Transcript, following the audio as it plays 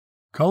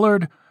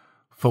Colored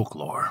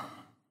folklore.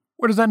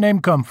 Where does that name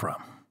come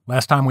from?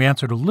 Last time we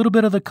answered a little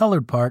bit of the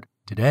colored part.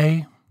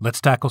 Today,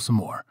 let's tackle some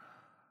more.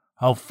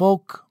 How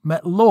folk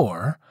met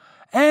lore,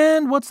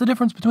 and what's the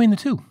difference between the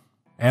two?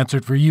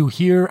 Answered for you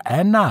here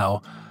and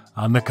now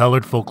on the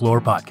Colored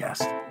Folklore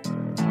Podcast.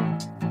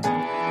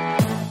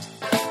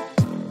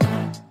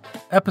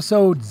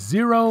 Episode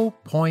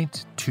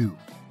 0.2,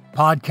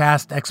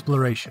 Podcast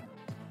Exploration,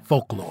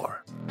 Folklore.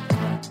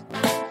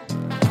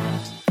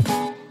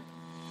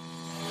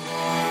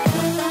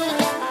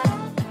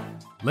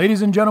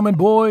 Ladies and gentlemen,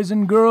 boys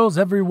and girls,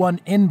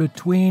 everyone in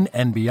between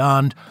and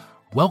beyond,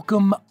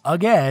 welcome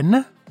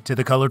again to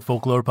the Colored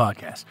Folklore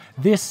Podcast.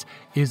 This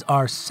is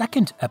our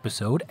second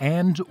episode,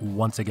 and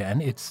once again,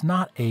 it's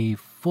not a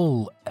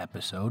full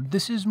episode.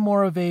 This is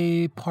more of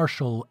a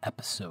partial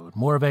episode,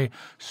 more of a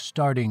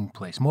starting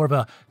place, more of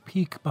a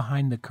peek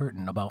behind the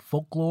curtain about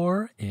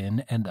folklore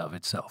in and of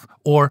itself.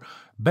 Or,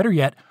 better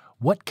yet,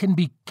 what can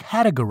be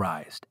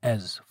categorized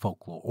as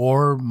folklore,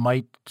 or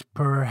might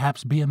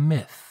perhaps be a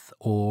myth,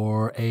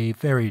 or a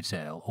fairy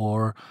tale,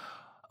 or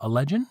a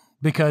legend?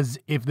 Because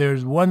if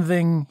there's one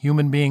thing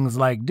human beings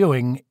like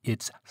doing,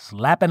 it's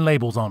slapping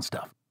labels on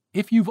stuff.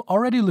 If you've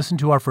already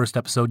listened to our first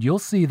episode, you'll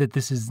see that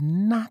this is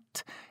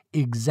not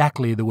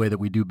exactly the way that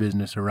we do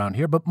business around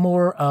here, but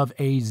more of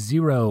a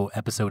zero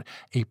episode,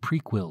 a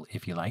prequel,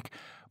 if you like,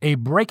 a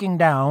breaking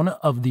down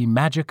of the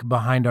magic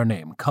behind our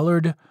name,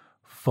 Colored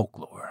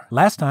Folklore.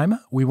 Last time,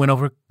 we went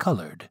over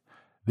colored.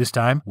 This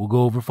time, we'll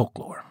go over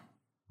folklore.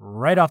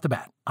 Right off the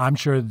bat, I'm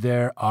sure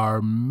there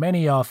are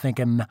many of y'all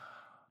thinking,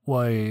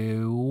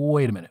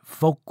 wait a minute,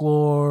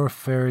 folklore,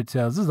 fairy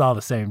tales, this is all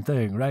the same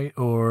thing, right?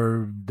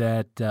 Or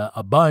that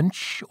a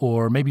bunch,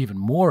 or maybe even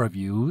more of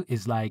you,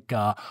 is like,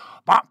 you're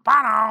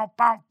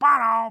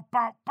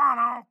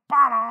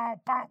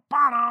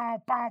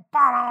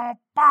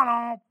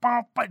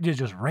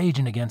just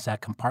raging against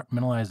that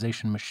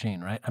compartmentalization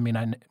machine, right? I mean,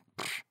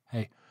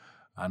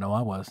 I know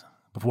I was.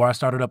 Before I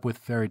started up with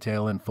fairy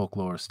tale and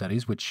folklore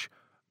studies, which,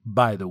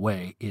 by the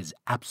way, is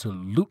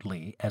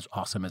absolutely as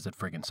awesome as it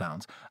friggin'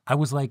 sounds, I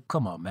was like,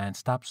 come on, man,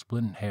 stop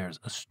splitting hairs.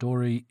 A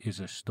story is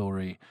a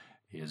story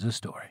is a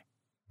story.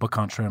 But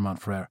contraire, mon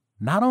frère,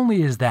 not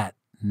only is that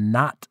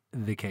not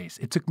the case,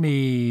 it took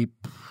me,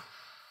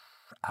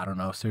 I don't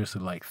know,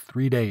 seriously, like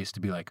 3 days to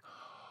be like,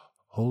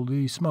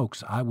 holy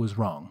smokes, I was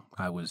wrong.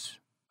 I was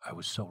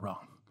so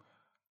wrong.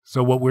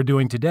 So what we're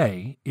doing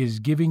today is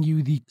giving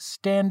you the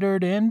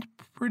standard and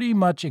pretty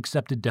much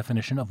accepted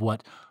definition of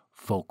what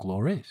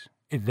folklore is.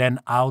 Then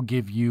I'll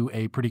give you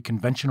a pretty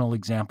conventional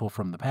example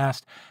from the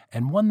past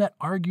and one that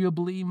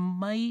arguably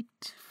might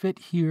fit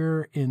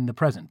here in the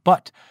present.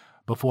 But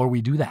before we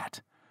do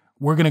that,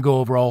 we're going to go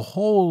over a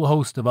whole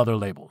host of other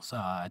labels.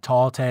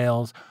 Tall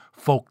tales,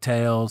 folk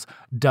tales,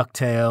 duck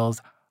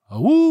tales.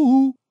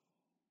 Woo!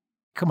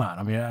 Come on.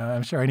 I mean,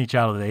 I'm sure any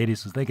child of the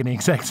 80s was thinking the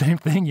exact same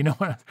thing. You know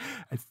what?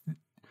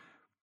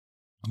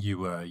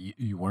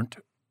 You weren't?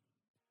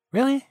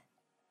 Really?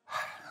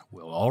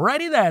 Well,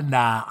 alrighty then,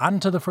 on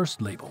to the first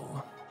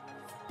label.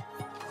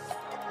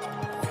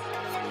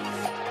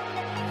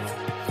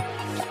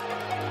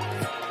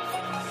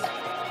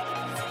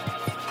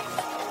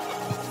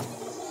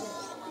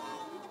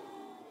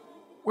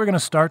 We're going to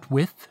start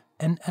with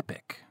an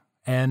epic.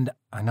 And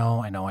I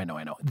know.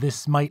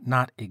 This might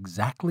not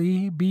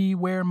exactly be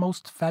where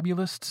most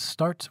fabulists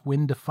start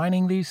when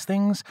defining these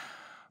things,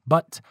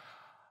 but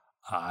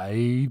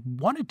I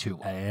wanted to.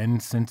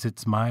 And since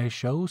it's my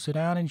show, sit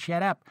down and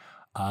shut up.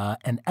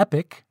 An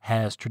epic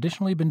has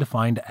traditionally been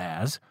defined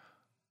as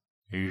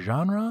a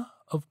genre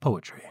of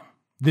poetry.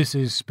 This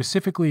is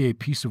specifically a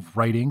piece of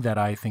writing that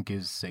I think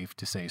is safe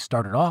to say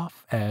started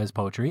off as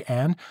poetry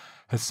and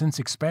has since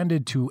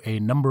expanded to a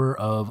number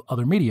of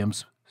other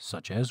mediums,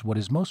 such as what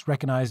is most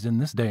recognized in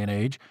this day and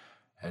age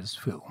as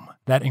film,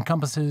 that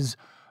encompasses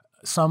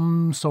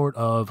some sort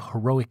of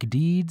heroic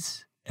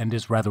deeds and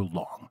is rather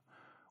long.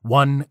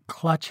 One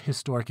clutch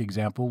historic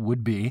example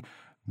would be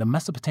the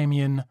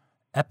Mesopotamian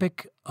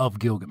Epic of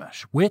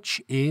Gilgamesh,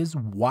 which is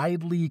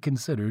widely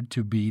considered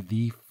to be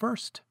the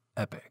first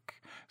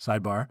epic.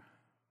 Sidebar,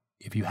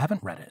 if you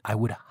haven't read it, I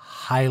would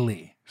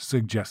highly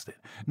suggest it.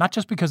 Not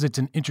just because it's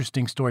an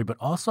interesting story, but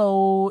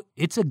also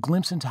it's a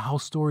glimpse into how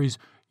stories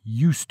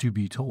used to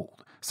be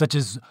told, such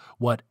as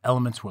what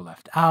elements were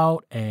left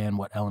out and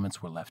what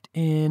elements were left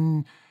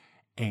in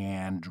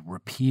and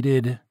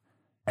repeated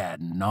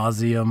ad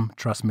nauseum.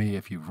 Trust me,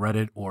 if you've read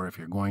it or if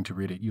you're going to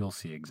read it, you'll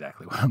see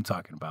exactly what I'm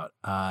talking about.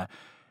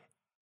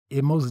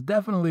 It most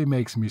definitely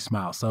makes me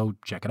smile, so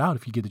check it out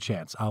if you get the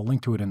chance. I'll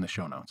link to it in the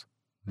show notes.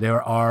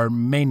 There are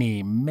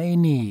many,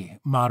 many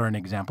modern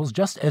examples,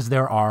 just as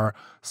there are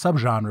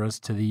subgenres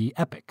to the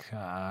epic,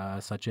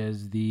 such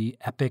as the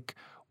epic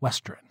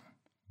Western.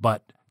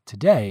 But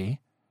today,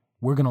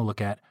 we're going to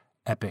look at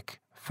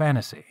epic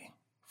fantasy.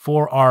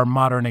 For our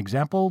modern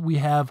example, we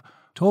have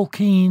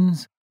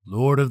Tolkien's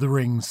Lord of the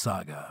Rings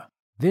saga.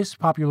 This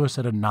popular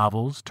set of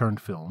novels turned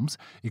films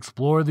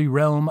explore the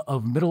realm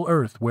of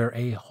Middle-earth, where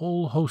a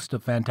whole host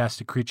of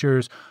fantastic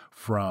creatures,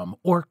 from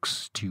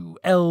orcs to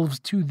elves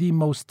to the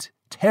most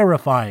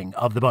terrifying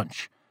of the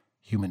bunch.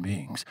 Human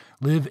beings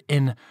live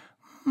in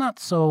not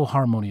so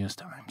harmonious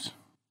times.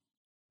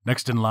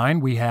 Next in line,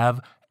 we have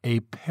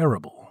a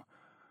parable.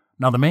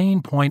 Now, the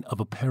main point of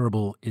a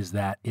parable is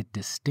that it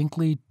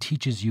distinctly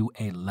teaches you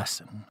a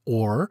lesson,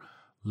 or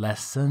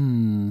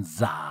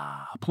lessons,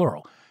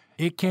 plural.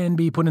 It can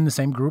be put in the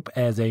same group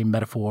as a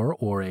metaphor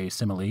or a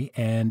simile,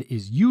 and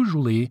is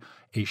usually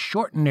a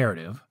short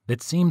narrative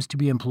that seems to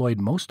be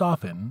employed most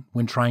often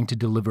when trying to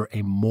deliver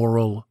a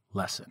moral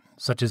lesson,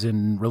 such as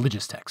in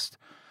religious texts.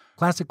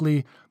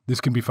 Classically, this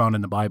can be found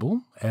in the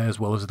Bible as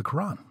well as the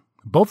Quran,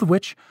 both of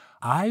which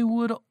I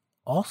would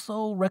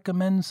also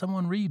recommend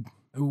someone read.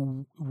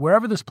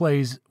 Wherever this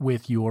plays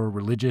with your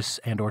religious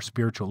and or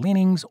spiritual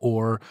leanings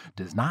or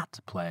does not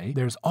play,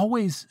 there's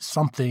always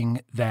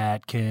something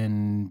that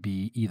can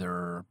be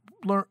either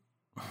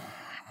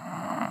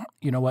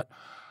You know what?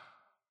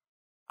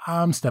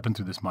 I'm stepping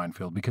through this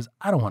minefield because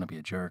I don't want to be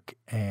a jerk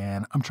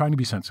and I'm trying to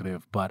be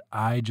sensitive, but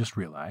I just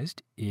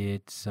realized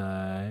it's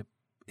in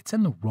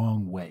the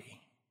wrong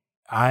way.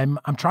 I'm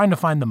trying to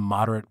find the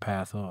moderate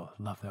path. Oh,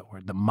 I love that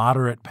word. The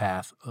moderate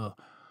path.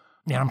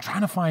 Yeah, I'm trying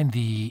to find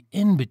the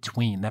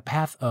in-between, that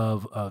path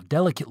of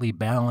delicately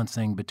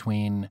balancing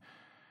between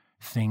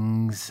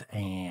things,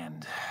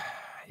 and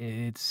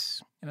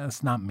it's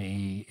not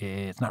me.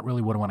 It's not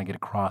really what I want to get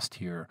across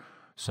here.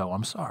 So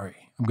I'm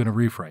sorry. I'm going to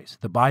rephrase.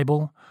 The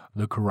Bible,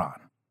 the Quran.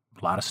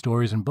 A lot of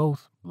stories in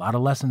both, a lot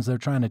of lessons they're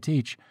trying to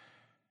teach.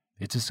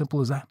 It's as simple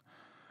as that.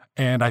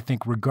 And I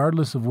think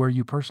regardless of where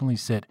you personally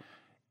sit,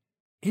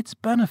 it's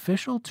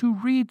beneficial to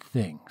read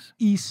things,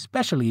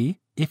 especially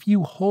if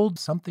you hold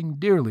something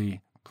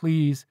dearly.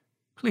 Please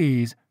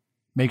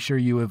make sure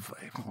you have,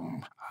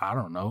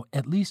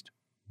 at least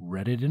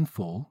read it in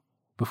full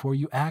before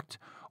you act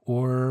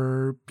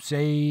or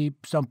say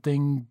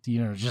something,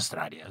 just an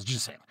idea.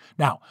 Just saying.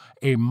 Now,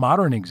 a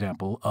modern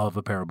example of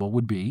a parable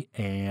would be,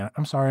 and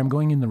I'm sorry, I'm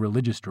going in the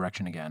religious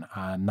direction again.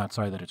 I'm not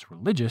sorry that it's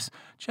religious,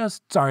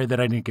 just sorry that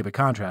I didn't give a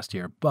contrast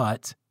here,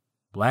 but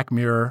Black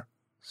Mirror,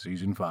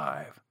 Season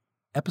 5,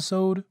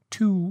 Episode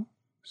 2,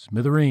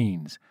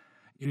 Smithereens.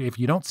 If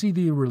you don't see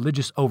the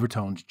religious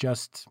overtones,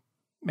 just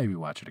maybe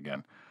watch it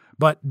again.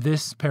 But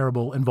this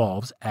parable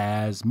involves,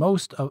 as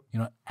most of,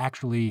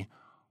 actually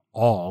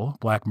all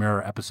Black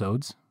Mirror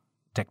episodes,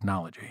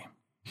 technology.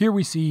 Here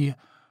we see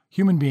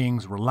human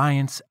beings'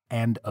 reliance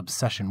and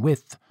obsession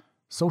with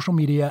social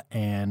media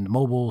and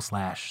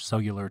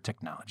mobile/cellular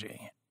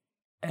technology.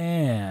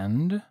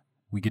 And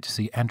we get to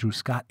see Andrew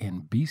Scott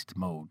in beast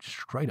mode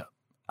straight up.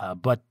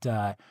 But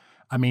to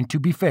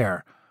be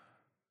fair,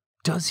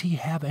 does he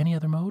have any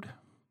other mode?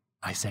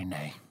 I say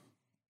nay.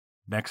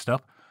 Next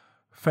up,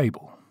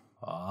 Fable.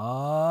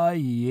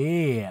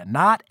 Yeah,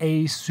 not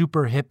a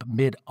super hip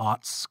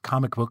mid-aughts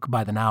comic book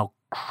by the now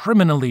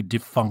criminally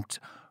defunct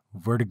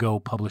Vertigo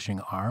publishing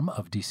arm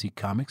of DC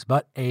Comics,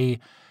 but a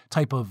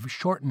type of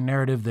short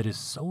narrative that is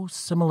so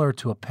similar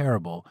to a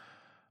parable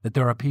that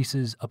there are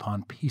pieces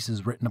upon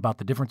pieces written about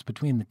the difference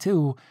between the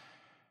two,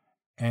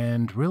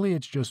 and really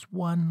it's just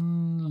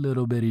one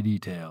little bitty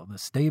detail. The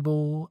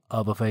staple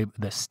of a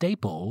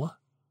fable,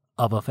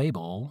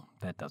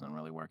 that doesn't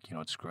really work.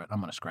 Screw it. I'm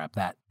going to scrap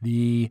that.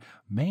 The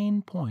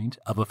main point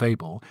of a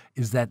fable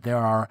is that there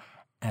are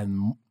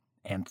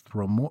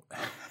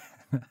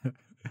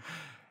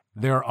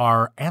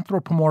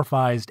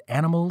anthropomorphized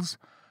animals,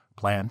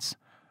 plants,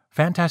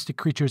 fantastic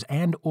creatures,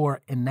 and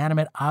or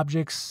inanimate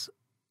objects,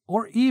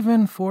 or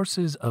even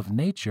forces of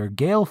nature.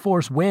 Gale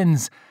Force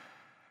wins.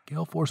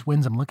 Gale Force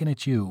wins. I'm looking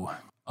at you.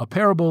 A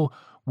parable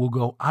will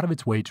go out of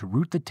its way to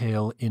root the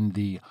tale in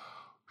the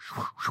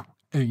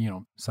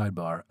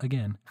sidebar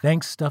again.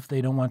 Thanks, Stuff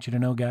They Don't Want You to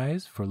Know,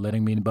 guys, for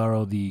letting me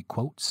borrow the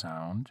quote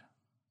sound.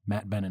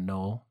 Matt, Ben, and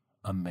Noel,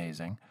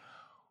 amazing.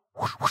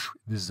 Whoosh, whoosh.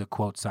 This is a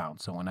quote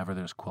sound. So whenever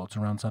there's quotes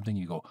around something,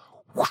 you go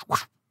whoosh,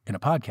 whoosh in a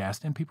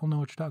podcast, and people know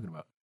what you're talking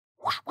about.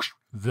 Whoosh, whoosh.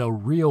 The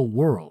real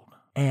world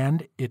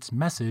and its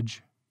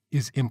message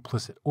is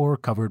implicit or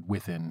covered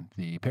within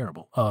the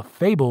parable. A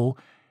fable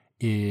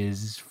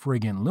is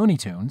friggin' Looney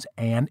Tunes,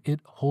 and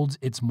it holds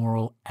its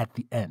moral at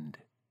the end,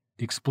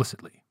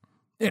 explicitly.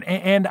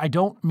 And I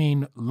don't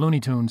mean Looney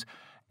Tunes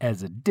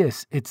as a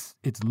diss. It's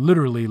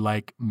literally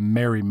like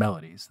merry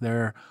melodies.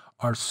 There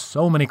are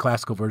so many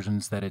classical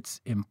versions that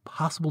it's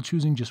impossible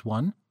choosing just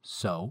one,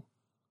 so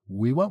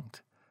we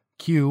won't.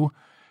 Cue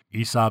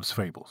Aesop's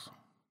Fables.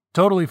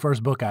 Totally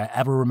first book I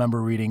ever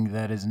remember reading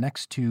that is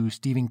next to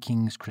Stephen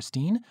King's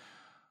Christine,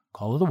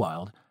 Call of the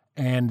Wild,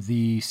 and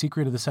The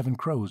Secret of the Seven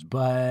Crows.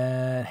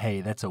 But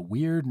hey, that's a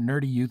weird,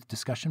 nerdy youth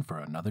discussion for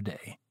another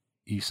day.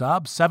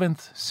 Aesop,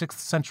 7th, 6th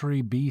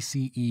century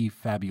BCE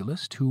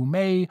fabulist who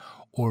may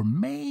or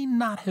may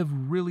not have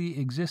really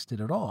existed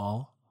at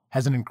all,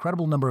 has an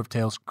incredible number of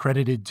tales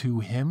credited to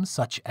him,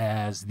 such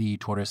as The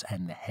Tortoise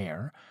and the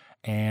Hare,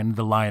 and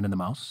The Lion and the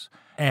Mouse,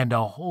 and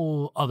a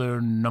whole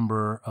other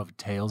number of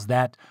tales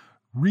that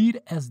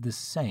read as the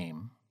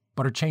same,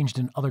 but are changed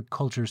in other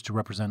cultures to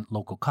represent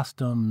local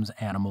customs,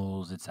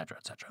 animals, etc.,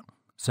 etc.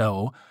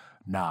 So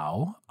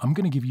now I'm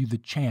going to give you the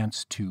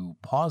chance to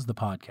pause the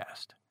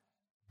podcast,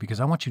 because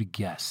I want you to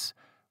guess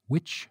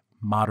which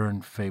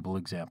modern fable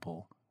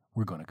example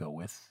we're going to go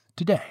with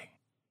today.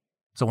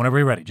 So whenever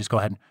you're ready, just go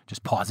ahead and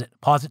just pause it,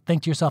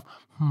 think to yourself,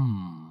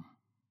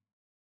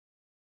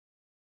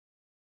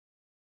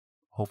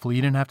 Hopefully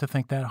you didn't have to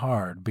think that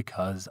hard,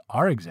 because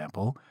our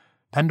example,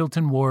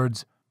 Pendleton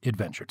Ward's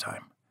Adventure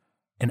Time.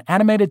 An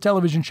animated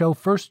television show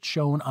first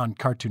shown on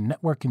Cartoon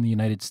Network in the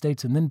United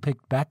States and then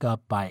picked back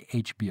up by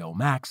HBO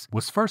Max,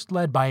 was first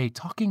led by a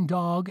talking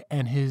dog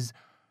and his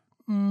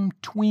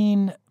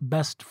tween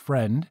best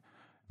friend,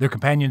 their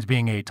companions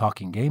being a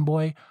talking Game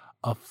Boy,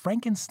 a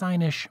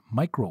Frankensteinish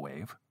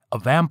microwave, a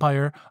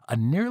vampire, a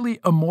nearly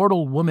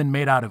immortal woman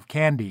made out of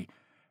candy,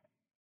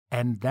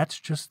 and that's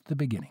just the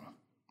beginning.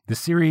 The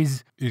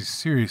series is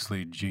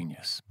seriously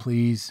genius.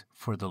 Please,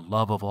 for the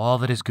love of all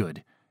that is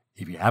good,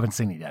 if you haven't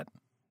seen it yet,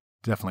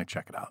 definitely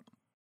check it out.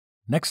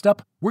 Next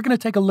up, we're going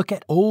to take a look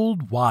at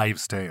old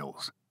wives'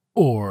 tales.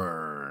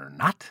 Or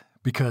not,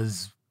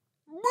 because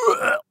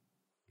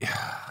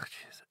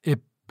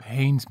it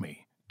pains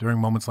me during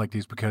moments like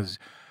these, because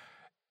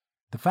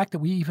the fact that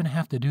we even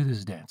have to do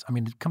this dance. I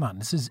mean, come on,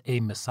 this is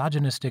a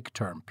misogynistic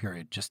term,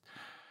 period.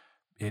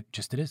 It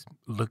is.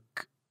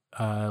 Look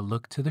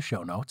to the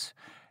show notes.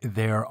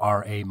 There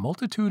are a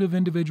multitude of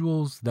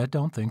individuals that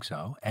don't think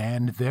so,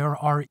 and there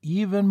are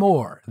even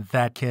more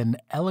that can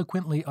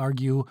eloquently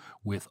argue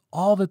with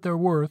all that they're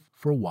worth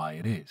for why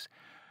it is.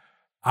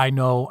 I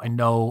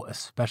know,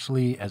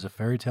 especially as a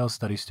fairy tale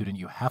study student,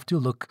 you have to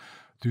look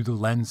through the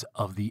lens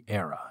of the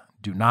era.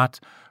 Do not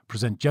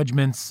present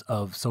judgments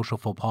of social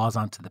faux pas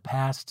onto the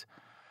past,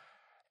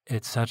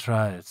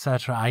 etc.,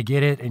 etc. I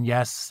get it, and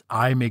yes,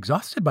 I'm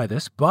exhausted by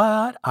this,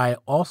 but I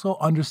also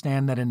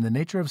understand that in the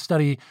nature of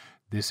study,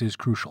 this is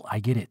crucial. I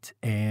get it,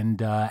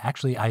 and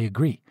actually, I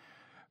agree.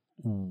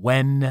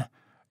 When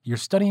you're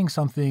studying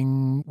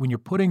something, when you're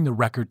putting the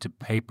record to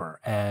paper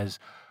as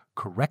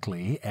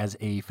correctly as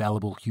a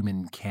fallible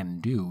human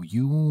can do,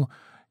 you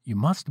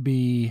must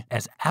be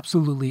as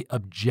absolutely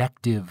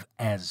objective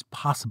as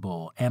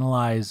possible.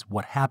 Analyze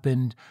what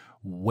happened,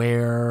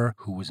 where,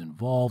 who was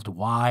involved,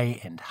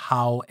 why, and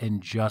how,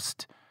 and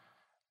just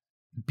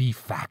be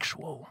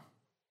factual.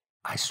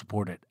 I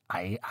support it.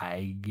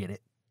 I get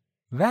it.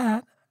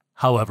 That,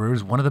 however,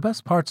 is one of the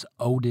best parts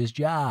of this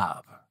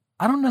job.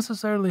 I don't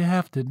necessarily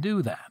have to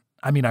do that.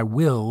 I mean, I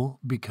will,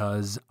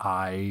 because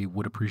I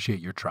would appreciate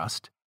your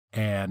trust,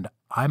 and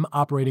I'm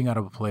operating out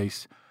of a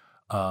place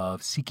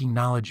of seeking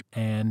knowledge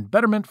and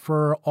betterment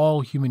for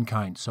all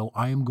humankind, so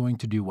I am going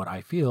to do what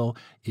I feel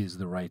is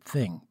the right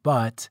thing,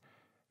 but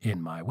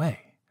in my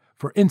way.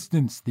 For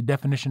instance, the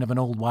definition of an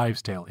old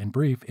wives' tale. In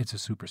brief, it's a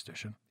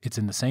superstition. It's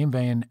in the same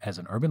vein as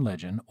an urban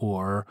legend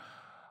or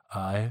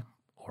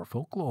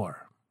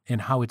folklore, in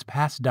how it's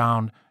passed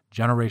down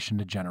generation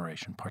to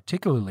generation,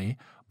 particularly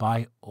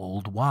by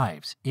old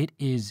wives. It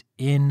is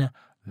in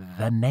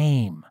the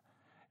name.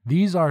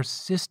 These are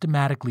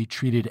systematically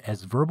treated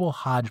as verbal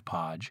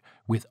hodgepodge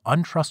with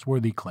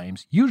untrustworthy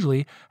claims,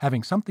 usually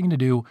having something to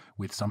do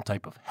with some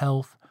type of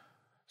health,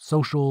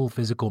 social,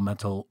 physical,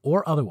 mental,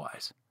 or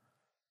otherwise.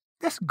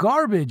 That's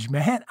garbage,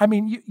 man. I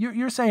mean,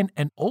 you're saying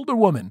an older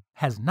woman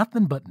has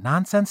nothing but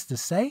nonsense to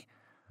say?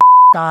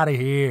 Out of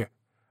here.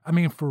 I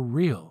mean, for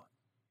real.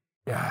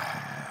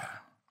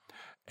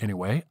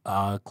 Anyway,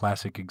 a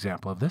classic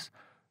example of this,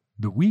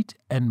 the wheat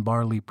and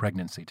barley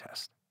pregnancy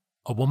test.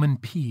 A woman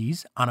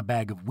pees on a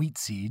bag of wheat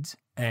seeds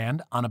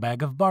and on a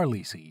bag of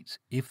barley seeds.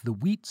 If the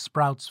wheat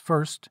sprouts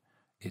first,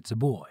 it's a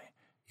boy.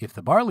 If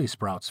the barley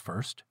sprouts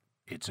first,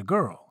 it's a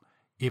girl.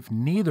 If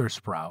neither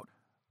sprout,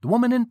 the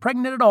woman ain't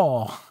pregnant at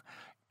all.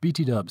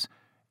 BT dubs.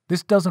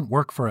 This doesn't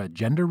work for a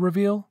gender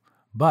reveal,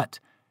 but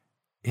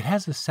it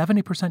has a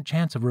 70%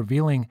 chance of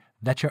revealing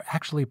that you're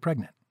actually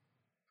pregnant.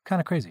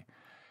 Kind of crazy.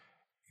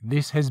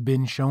 This has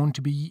been shown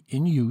to be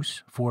in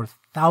use for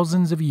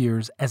thousands of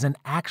years as an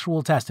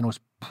actual test, and it was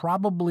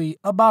probably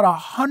about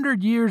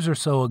 100 years or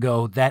so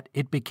ago that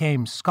it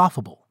became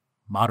scoffable.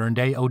 Modern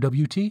day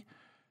OWT?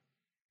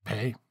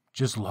 Hey,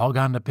 just log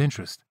on to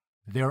Pinterest.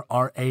 There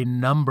are a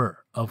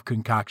number of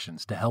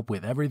concoctions to help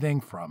with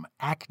everything from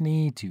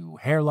acne to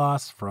hair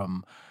loss,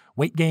 from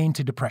weight gain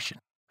to depression.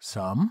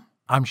 Some,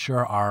 I'm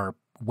sure, are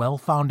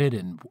well-founded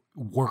and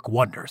work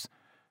wonders.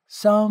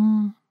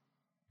 Some,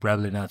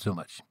 probably not so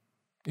much.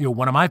 You know,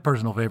 one of my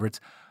personal favorites,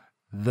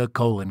 the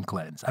colon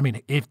cleanse. I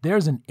mean, if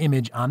there's an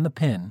image on the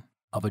pin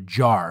of a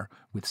jar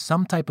with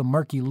some type of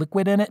murky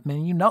liquid in it,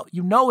 man, you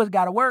know it's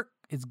got to work.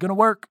 It's going to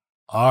work.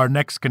 Our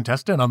next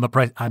contestant on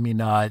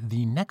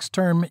the next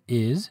term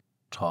is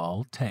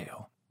tall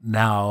tale.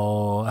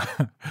 Now,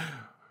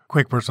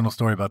 quick personal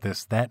story about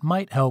this that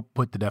might help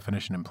put the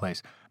definition in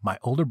place. My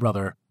older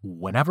brother,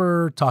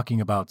 whenever talking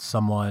about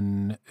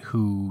someone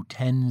who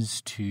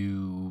tends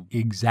to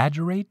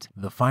exaggerate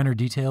the finer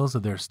details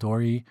of their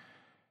story,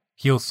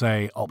 he'll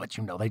say, oh, but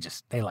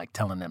they like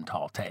telling them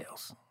tall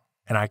tales.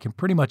 And I can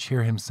pretty much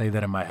hear him say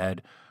that in my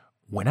head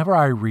whenever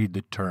I read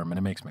the term, and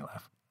it makes me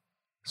laugh.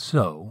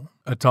 So,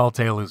 a tall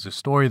tale is a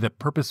story that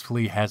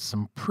purposefully has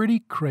some pretty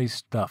crazy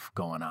stuff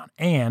going on.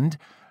 And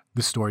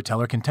The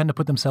storyteller can tend to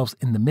put themselves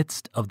in the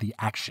midst of the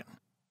action.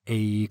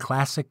 A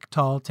classic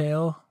tall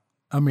tale?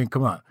 I mean,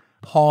 come on.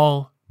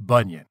 Paul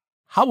Bunyan.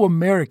 How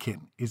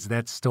American is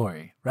that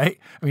story, right?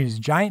 I mean, this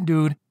giant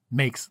dude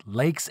makes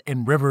lakes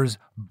and rivers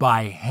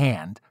by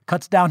hand,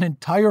 cuts down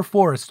entire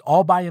forests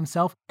all by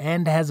himself,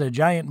 and has a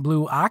giant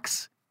blue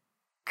ox.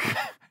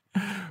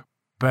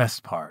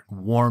 Best part.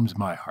 Warms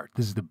my heart.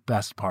 This is the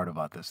best part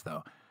about this,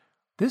 though.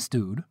 This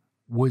dude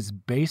was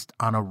based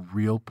on a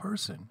real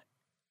person,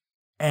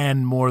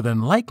 and more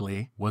than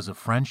likely was a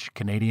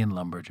French-Canadian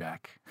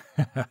lumberjack.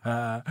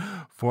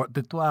 Fort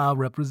de Trois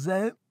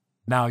represent.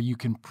 Now, you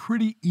can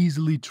pretty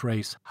easily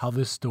trace how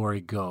this story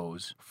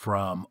goes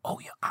from, oh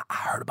yeah, I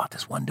heard about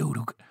this one dude,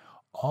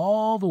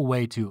 all the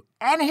way to,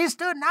 and he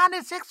stood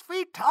 96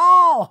 feet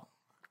tall.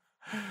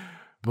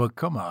 But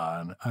come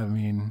on, I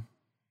mean,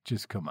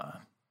 just come on.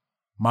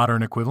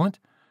 Modern equivalent,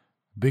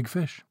 Big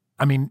Fish.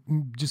 I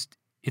mean, just,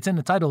 it's in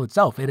the title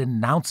itself. It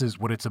announces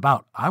what it's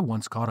about. I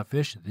once caught a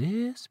fish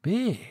this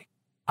big.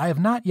 I have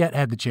not yet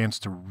had the chance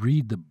to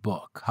read the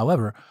book.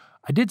 However,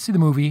 I did see the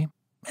movie,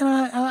 and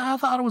I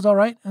thought it was all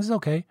right. It's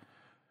okay.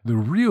 The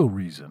real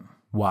reason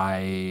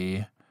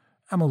why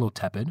I'm a little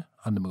tepid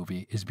on the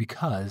movie is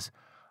because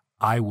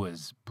I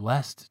was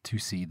blessed to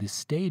see the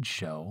stage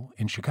show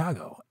in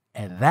Chicago,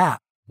 and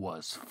that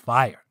was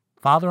fire.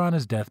 Father on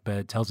his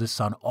deathbed tells his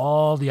son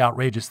all the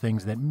outrageous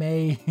things that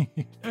may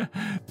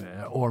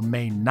or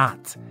may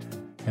not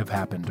have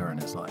happened during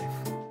his life.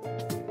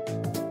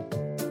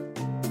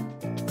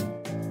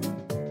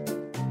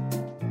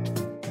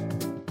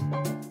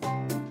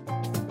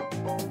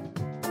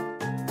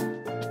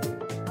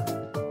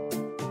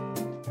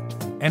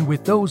 And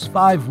with those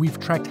 5, we've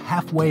trekked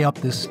halfway up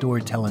this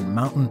storytelling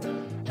mountain.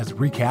 As a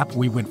recap,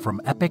 we went from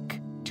epic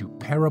to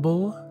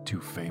parable to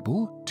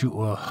fable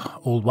to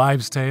old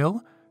wives'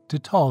 tale to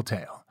tall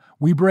tale.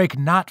 We break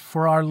not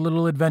for our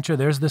little adventure.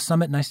 There's the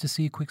summit. Nice to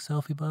see you. Quick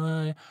selfie,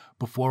 bye.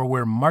 Before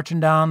we're marching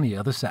down the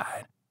other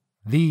side.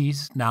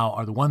 These now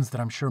are the ones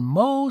that I'm sure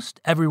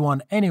most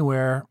everyone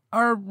anywhere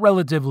are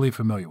relatively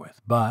familiar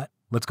with. But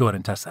let's go ahead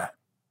and test that.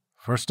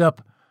 First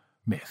up,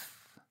 myth.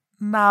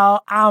 Now,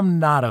 I'm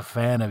not a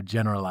fan of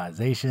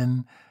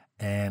generalization,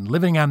 and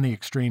living on the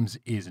extremes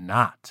is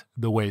not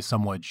the way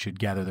someone should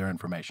gather their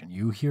information.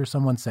 You hear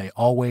someone say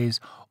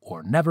always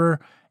or never,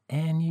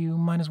 and you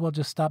might as well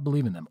just stop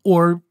believing them,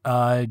 or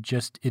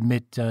just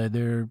admit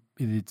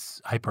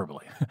it's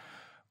hyperbole.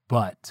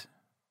 But,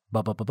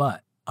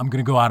 I'm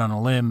going to go out on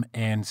a limb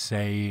and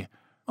say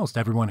most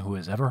everyone who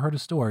has ever heard a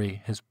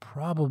story has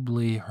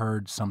probably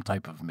heard some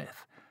type of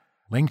myth.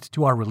 Linked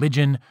to our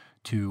religion,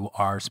 to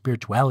our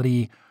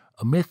spirituality,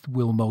 a myth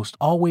will most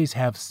always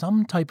have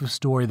some type of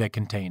story that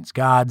contains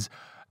gods,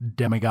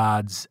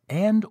 demigods,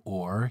 and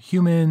or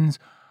humans,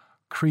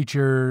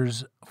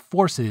 creatures,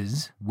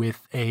 forces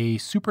with a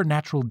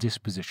supernatural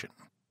disposition.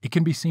 It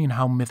can be seen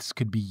how myths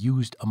could be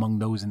used among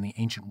those in the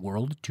ancient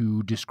world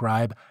to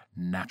describe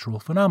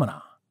natural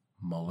phenomena.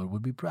 Muller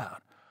would be proud.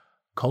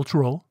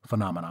 Cultural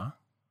phenomena.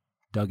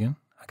 Duggan,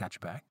 I got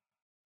your back.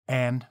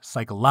 And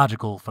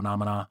psychological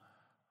phenomena.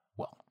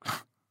 Well,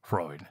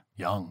 Freud,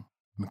 Jung,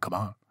 I mean, come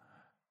on.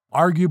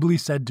 Arguably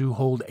said to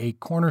hold a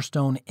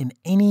cornerstone in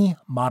any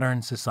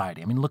modern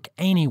society. I mean, look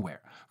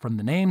anywhere. From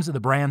the names of the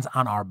brands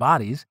on our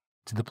bodies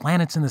to the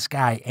planets in the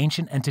sky,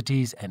 ancient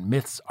entities and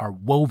myths are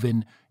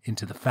woven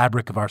into the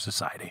fabric of our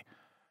society.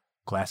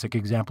 Classic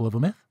example of a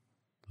myth?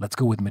 Let's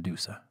go with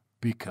Medusa.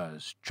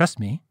 Because, trust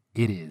me,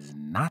 it is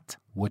not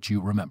what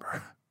you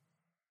remember.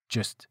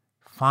 Just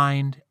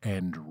find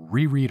and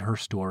reread her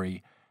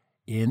story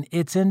in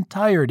its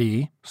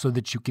entirety so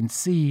that you can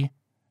see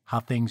how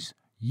things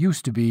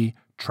used to be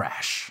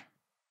trash.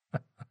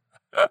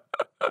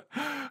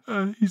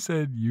 He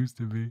said used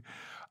to be.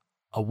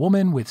 A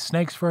woman with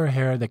snakes for her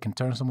hair that can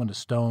turn someone to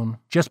stone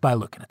just by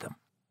looking at them.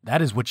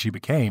 That is what she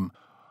became.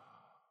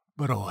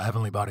 But oh,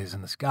 heavenly bodies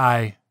in the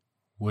sky,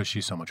 was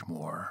she so much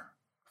more?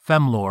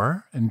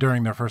 Femlore, and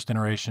during their first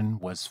iteration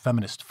was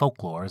Feminist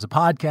Folklore, is a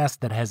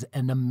podcast that has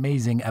an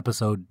amazing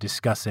episode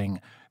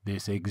discussing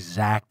this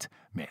exact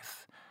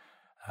myth.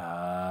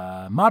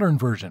 Modern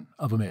version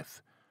of a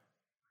myth.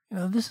 You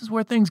know, this is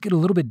where things get a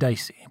little bit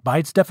dicey. By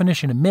its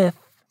definition, a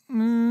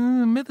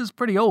myth is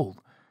pretty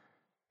old.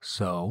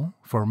 So,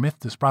 for a myth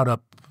to sprout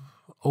up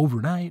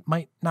overnight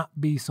might not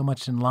be so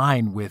much in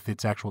line with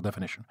its actual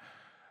definition.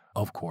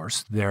 Of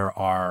course, there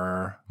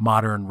are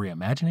modern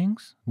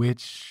reimaginings,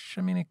 which,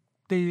 I mean,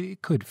 they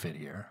could fit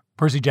here.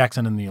 Percy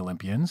Jackson and the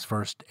Olympians,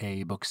 first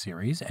a book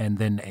series and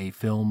then a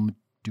film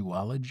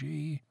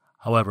duology.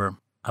 However,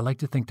 I like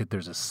to think that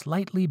there's a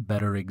slightly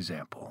better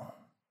example.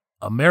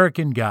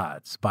 American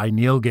Gods by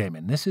Neil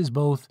Gaiman. This is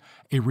both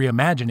a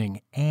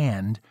reimagining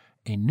and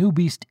a new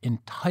beast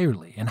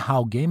entirely in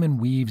how Gaiman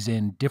weaves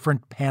in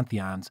different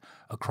pantheons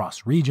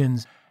across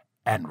regions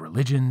and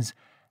religions,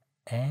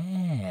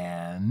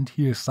 and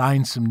he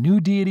assigns some new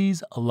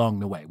deities along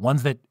the way,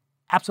 ones that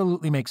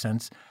absolutely make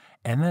sense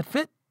and that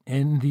fit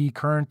in the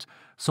current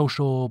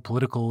social,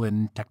 political,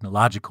 and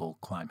technological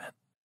climate.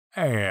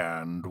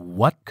 And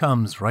what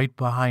comes right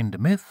behind a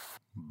myth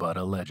but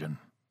a legend.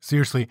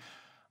 Seriously,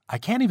 I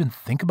can't even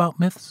think about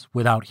myths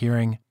without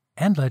hearing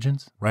 "and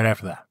legends" right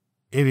after that.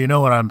 If you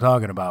know what I'm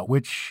talking about,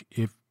 which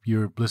if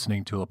you're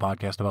listening to a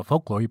podcast about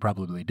folklore, you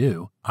probably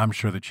do, I'm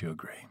sure that you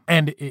agree.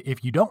 And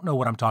if you don't know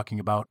what I'm talking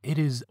about, it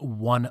is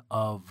one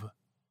of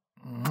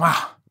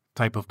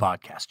type of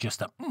podcast,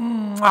 just a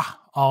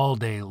all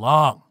day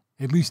long,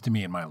 at least to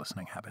me and my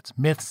listening habits.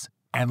 Myths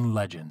and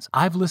legends.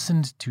 I've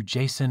listened to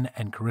Jason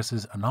and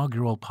Carissa's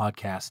inaugural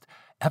podcast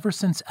ever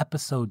since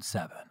episode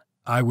 7.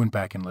 I went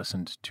back and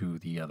listened to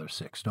the other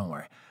 6, don't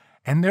worry.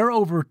 And they're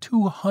over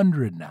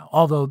 200 now,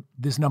 although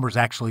this number is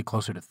actually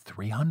closer to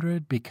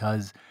 300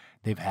 because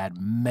they've had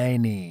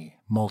many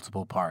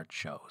multiple-part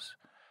shows.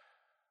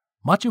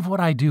 Much of what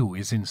I do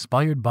is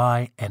inspired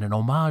by and an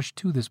homage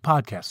to this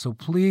podcast, so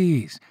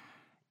please,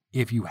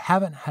 if you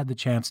haven't had the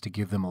chance to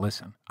give them a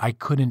listen, I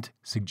couldn't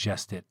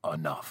suggest it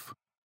enough.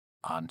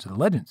 On to the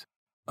legends.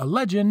 A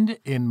legend,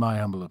 in my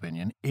humble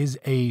opinion, is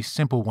a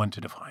simple one to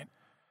define.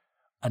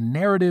 A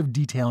narrative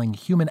detailing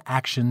human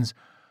actions,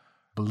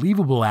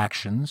 believable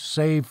actions,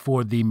 save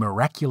for the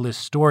miraculous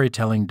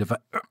storytelling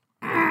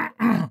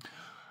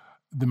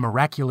the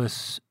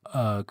miraculous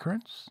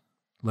occurrence?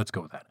 Let's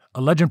go with that.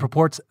 A legend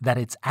purports that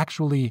it's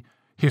actually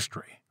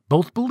history,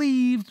 both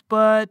believed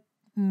but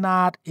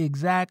not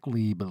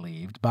exactly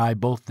believed by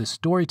both the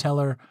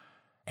storyteller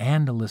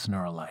and the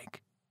listener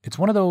alike. It's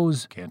one of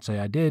those, can't say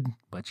I did,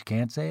 but you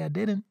can't say I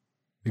didn't.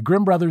 The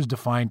Grimm brothers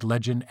defined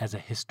legend as a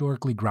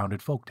historically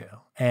grounded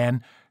folktale,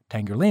 and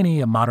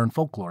Tangerlini, a modern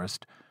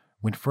folklorist,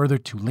 went further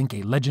to link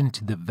a legend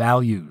to the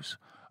values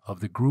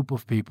of the group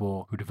of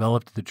people who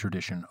developed the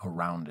tradition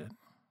around it.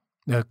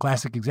 The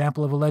classic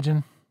example of a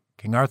legend,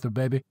 King Arthur,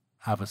 baby.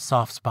 I have a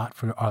soft spot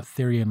for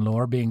Arthurian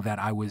lore, being that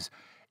I was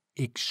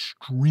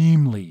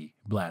extremely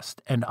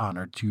blessed and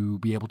honored to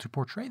be able to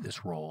portray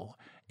this role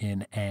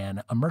in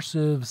an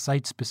immersive,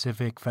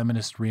 site-specific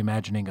feminist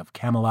reimagining of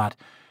Camelot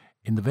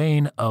in the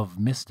vein of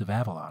Mist of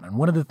Avalon. And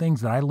one of the things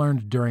that I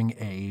learned during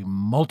a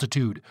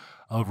multitude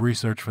of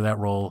research for that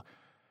role,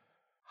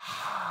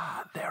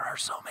 there are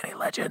so many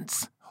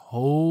legends.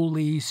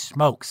 Holy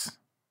smokes.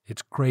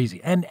 It's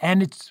crazy. And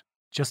it's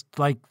just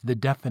like the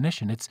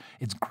definition. It's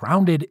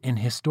grounded in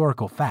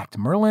historical fact.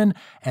 Merlin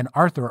and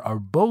Arthur are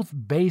both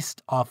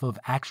based off of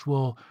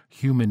actual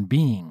human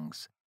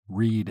beings.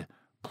 Read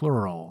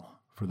plural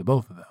for the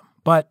both of them.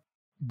 But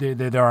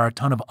there are a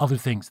ton of other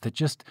things that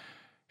just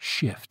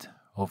shift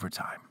over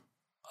time.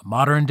 A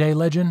modern-day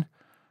legend?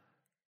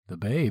 The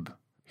Babe.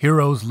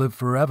 Heroes live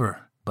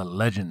forever, but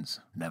legends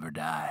never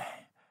die.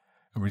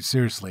 I mean,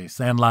 seriously,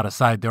 Sandlot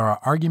aside, there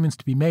are arguments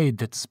to be made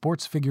that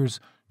sports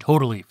figures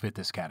totally fit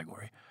this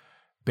category.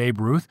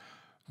 Babe Ruth,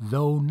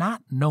 though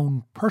not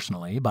known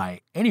personally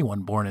by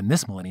anyone born in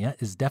this millennia,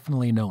 is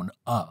definitely known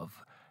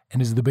of,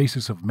 and is the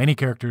basis of many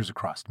characters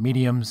across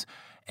mediums,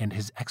 and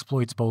his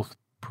exploits, both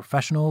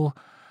professional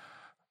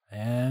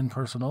and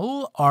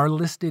personal, are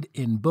listed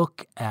in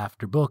book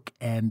after book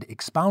and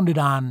expounded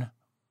on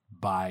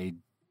by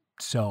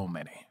so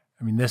many.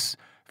 I mean, this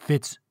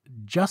fits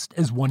just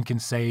as one can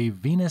say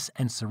Venus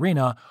and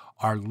Serena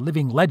are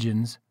living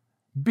legends,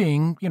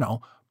 being,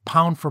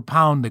 pound for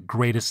pound the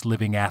greatest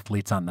living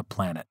athletes on the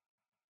planet.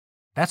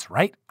 That's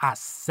right, I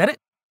said it.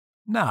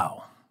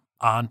 Now,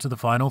 on to the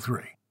final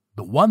 3.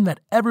 The one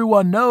that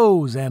everyone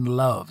knows and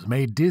loves,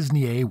 made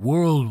Disney a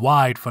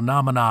worldwide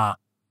phenomena,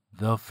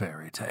 the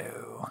fairy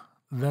tale.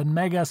 The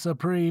mega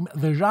supreme,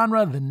 the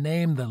genre, the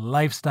name, the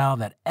lifestyle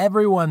that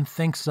everyone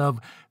thinks of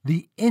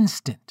the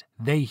instant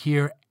they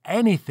hear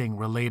anything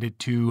related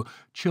to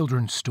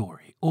children's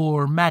story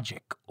or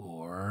magic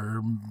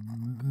or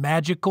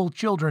magical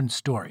children's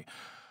story.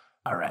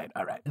 All right.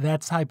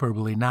 That's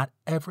hyperbole. Not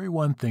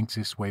everyone thinks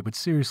this way, but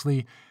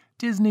seriously,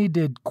 Disney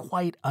did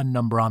quite a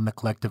number on the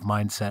collective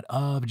mindset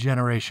of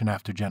generation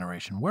after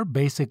generation. We're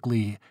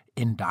basically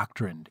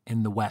indoctrined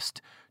in the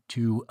West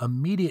to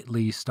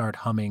immediately start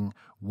humming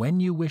When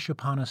You Wish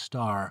Upon a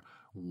Star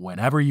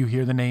whenever you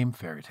hear the name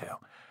fairy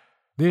tale.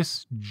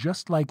 This,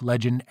 just like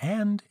legend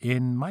and,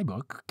 in my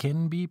book,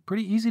 can be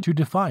pretty easy to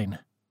define.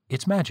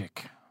 It's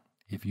magic.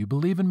 If you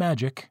believe in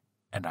magic,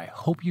 and I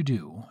hope you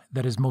do,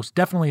 that is most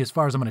definitely as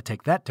far as I'm going to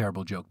take that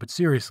terrible joke, but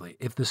seriously,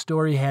 if the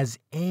story has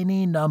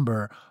any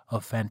number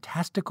of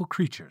fantastical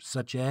creatures,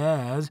 such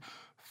as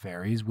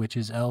fairies,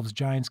 witches, elves,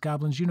 giants,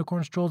 goblins,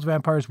 unicorns, trolls,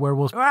 vampires,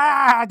 werewolves.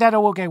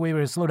 Okay,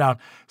 wait, slow down.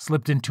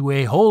 Slipped into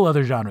a whole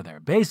other genre there.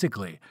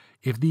 Basically,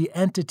 if the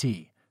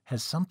entity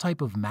has some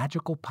type of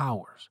magical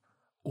powers,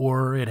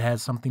 or it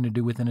has something to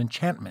do with an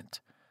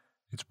enchantment,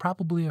 it's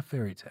probably a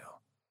fairy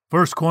tale.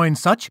 First coins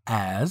such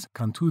as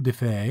Contes de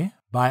Fées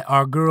by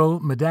our girl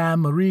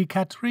Madame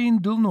Marie-Catherine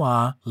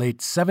Dulnoy, late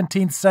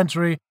 17th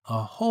century,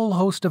 a whole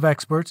host of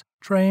experts,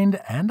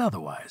 trained and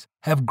otherwise,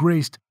 have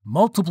graced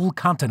multiple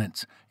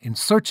continents in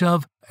search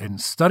of and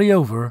study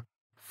over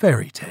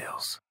fairy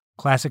tales.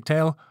 Classic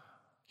tale?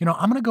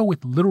 I'm going to go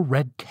with Little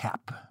Red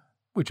Cap,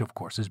 which of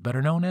course is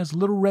better known as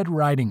Little Red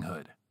Riding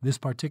Hood. This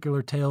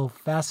particular tale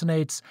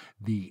fascinates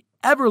the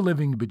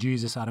ever-living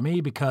bejesus out of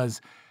me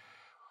because,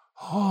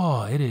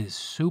 Oh, it is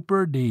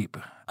super deep.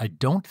 I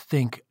don't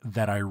think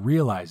that I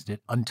realized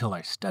it until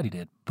I studied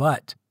it,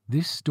 but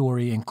this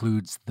story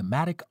includes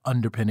thematic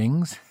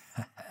underpinnings,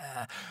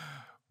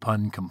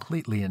 pun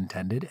completely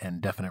intended and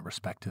definite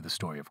respect to the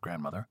story of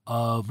grandmother,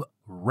 of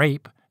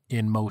rape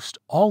in most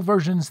all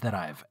versions that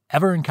I've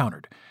ever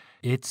encountered.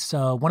 It's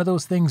one of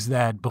those things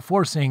that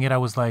before seeing it, I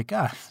was like,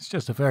 it's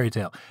just a fairy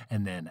tale.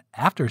 And then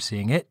after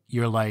seeing it,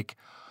 you're like,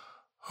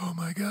 oh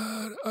my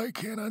God, I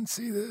can't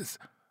unsee this.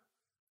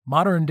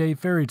 Modern day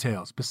fairy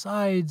tales,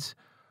 besides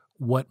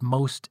what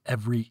most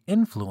every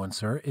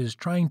influencer is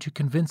trying to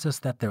convince us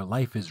that their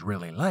life is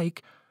really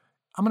like,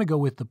 I'm going to go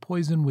with The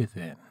Poison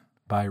Within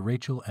by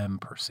Rachel M.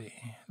 Percy.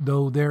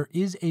 Though there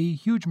is a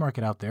huge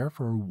market out there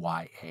for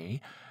YA,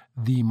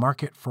 the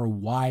market for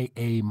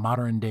YA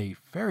modern-day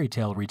fairy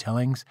tale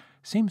retellings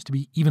seems to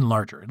be even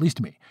larger, at least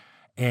to me.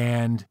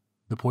 And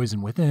The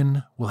Poison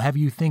Within will have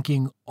you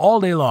thinking all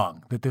day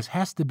long that this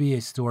has to be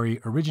a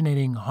story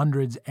originating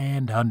hundreds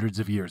and hundreds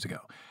of years ago.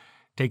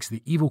 Takes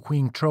the evil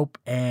queen trope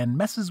and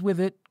messes with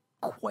it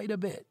quite a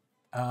bit.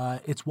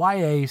 It's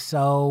YA,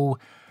 so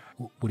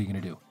what are you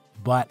going to do?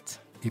 But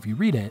if you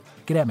read it,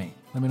 get at me.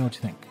 Let me know what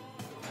you think.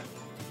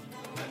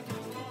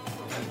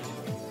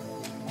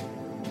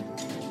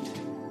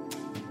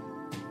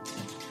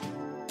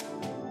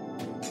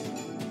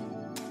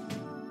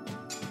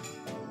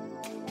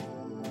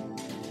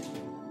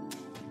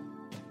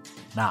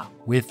 Now,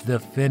 with the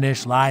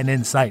finish line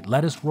in sight,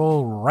 let us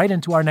roll right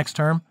into our next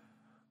term,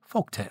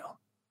 folktale.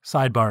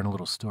 Sidebar and a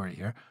little story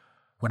here.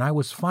 When I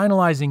was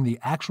finalizing the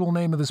actual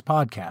name of this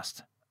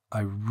podcast, I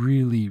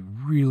really,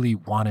 really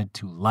wanted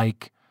to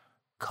like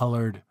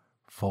colored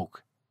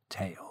folk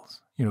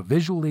tales.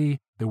 Visually,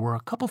 there were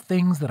a couple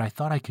things that I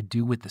thought I could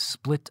do with the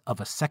split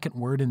of a second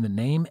word in the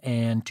name,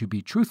 and to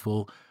be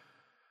truthful,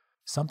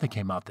 something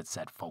came out that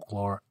said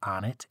folklore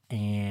on it,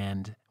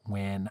 and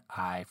when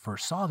I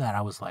first saw that,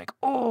 I was like,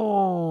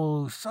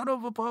 oh, son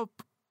of a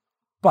pup.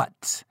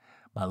 But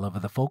my love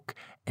of the folk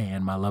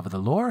and my love of the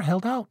lore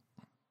held out,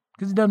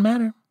 because it doesn't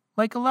matter.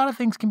 Like, a lot of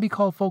things can be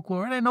called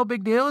folklore. It ain't no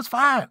big deal. It's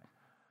fine.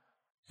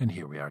 And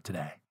here we are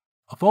today.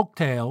 A folk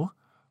tale,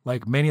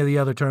 like many of the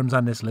other terms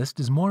on this list,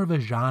 is more of a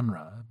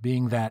genre,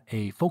 being that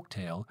a folk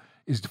tale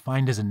is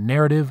defined as a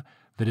narrative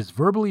that is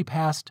verbally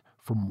passed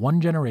from one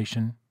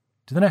generation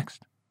to the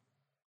next.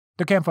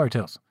 They're campfire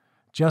tales,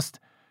 just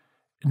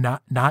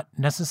not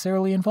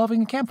necessarily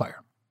involving a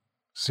campfire.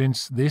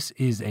 Since this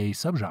is a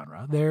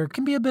subgenre, there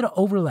can be a bit of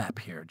overlap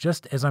here,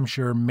 just as I'm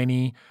sure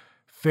many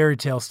fairy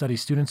tale study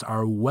students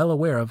are well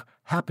aware of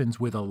happens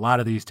with a lot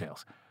of these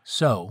tales.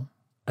 So,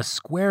 a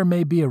square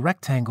may be a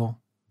rectangle,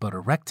 but a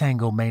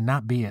rectangle may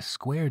not be a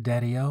square,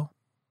 Daddy-o.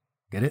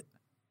 Get it?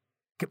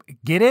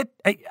 Get it?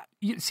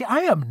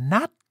 I am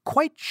not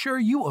quite sure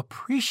you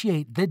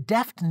appreciate the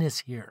deftness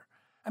here.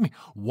 I mean,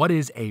 what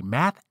is a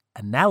math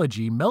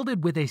analogy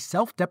melded with a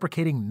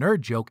self-deprecating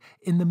nerd joke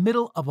in the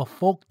middle of a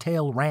folk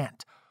tale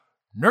rant?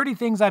 Nerdy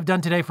things I've done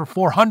today for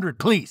 400,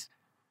 please.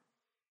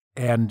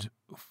 And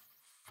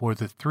for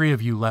the three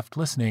of you left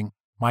listening,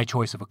 my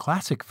choice of a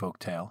classic folk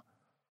tale,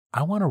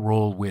 I want to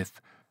roll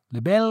with La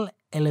Belle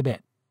et la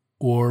Bête,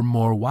 or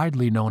more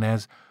widely known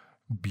as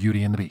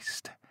Beauty and the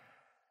Beast.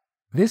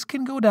 This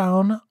can go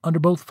down under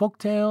both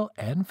folktale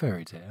and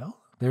fairy tale.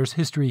 There's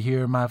history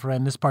here, my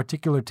friend. This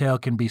particular tale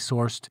can be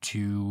sourced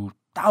to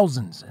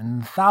thousands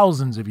and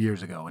thousands of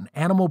years ago. And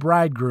animal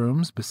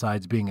bridegrooms,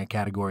 besides being a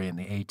category in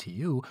the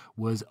ATU,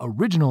 was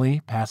originally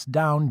passed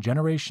down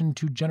generation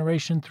to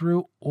generation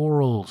through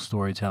oral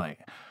storytelling.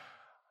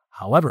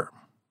 However,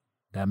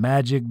 that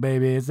magic,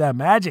 baby, it's that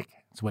magic.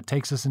 It's what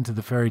takes us into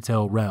the fairy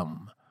tale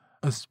realm,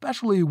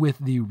 especially with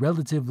the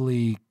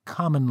relatively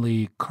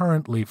commonly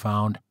currently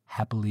found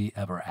happily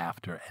ever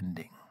after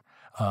ending.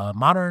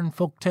 Modern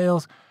folk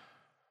tales,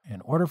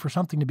 in order for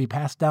something to be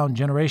passed down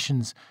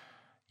generations,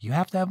 you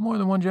have to have more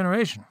than one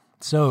generation.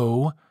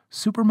 So,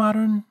 super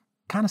modern,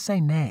 kind of say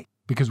nay,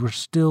 because we're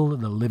still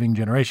the living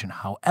generation.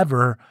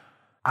 However,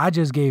 I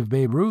just gave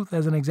Babe Ruth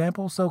as an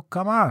example, so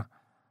come on.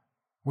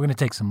 We're going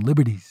to take some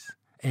liberties.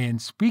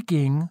 And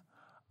speaking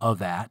of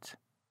that,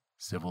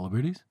 civil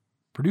liberties,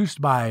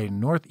 produced by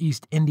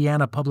Northeast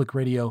Indiana Public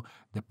Radio,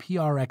 the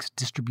PRX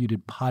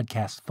distributed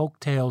podcast Folk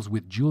Tales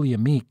with Julia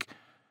Meek,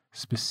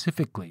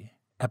 specifically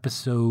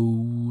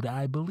episode,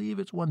 I believe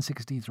it's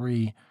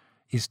 163,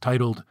 is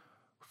titled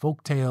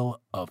Folktale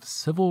of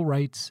Civil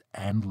Rights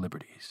and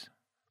Liberties.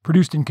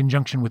 Produced in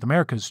conjunction with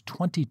America's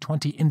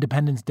 2020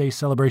 Independence Day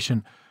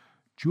celebration,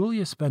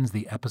 Julia spends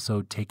the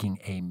episode taking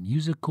a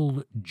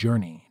musical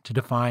journey to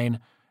define,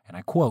 and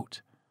I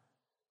quote,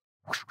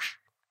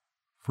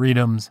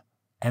 freedoms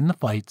and the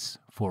fights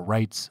for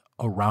rights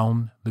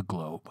around the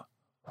globe.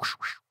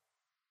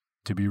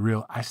 To be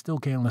real, I still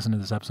can't listen to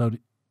this episode.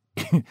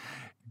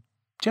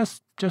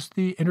 just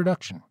the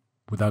introduction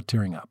without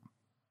tearing up.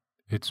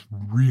 It's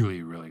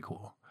really, really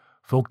cool.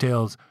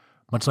 Folktales,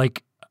 much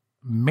like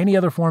many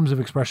other forms of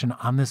expression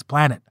on this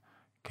planet,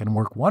 can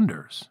work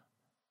wonders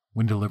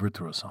when delivered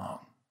through a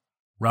song.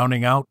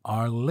 Rounding out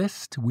our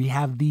list, we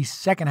have the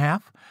second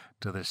half,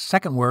 to the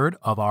second word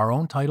of our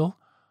own title,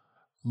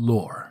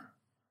 lore.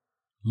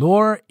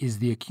 Lore is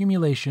the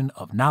accumulation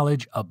of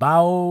knowledge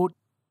about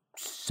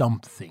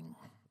something.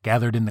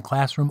 Gathered in the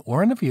classroom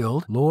or in the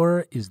field,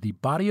 lore is the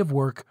body of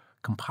work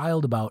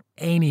compiled about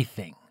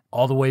anything,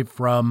 all the way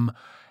from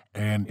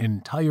an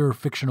entire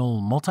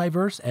fictional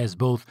multiverse, as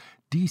both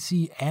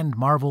DC and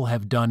Marvel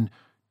have done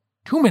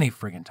too many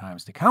friggin'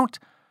 times to count,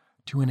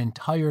 to an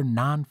entire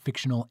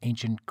non-fictional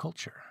ancient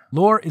culture.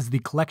 Lore is the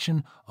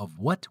collection of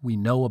what we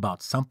know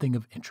about something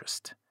of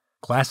interest.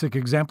 Classic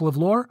example of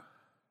lore,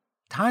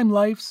 Time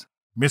Life's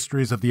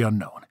Mysteries of the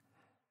Unknown.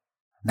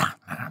 Nah,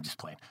 I'm just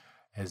playing.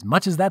 As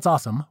much as that's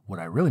awesome, what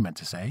I really meant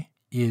to say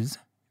is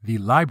the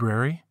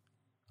Library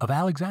of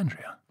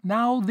Alexandria.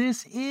 Now,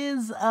 this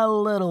is a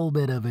little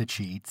bit of a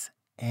cheat,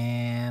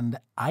 and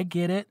I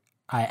get it.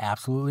 I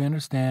absolutely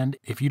understand.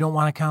 If you don't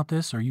want to count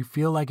this or you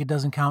feel like it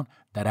doesn't count,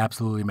 that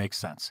absolutely makes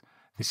sense.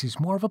 This is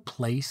more of a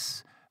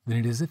place than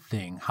it is a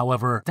thing.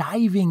 However,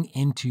 diving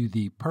into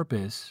the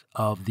purpose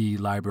of the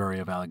Library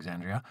of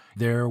Alexandria,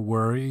 there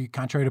were,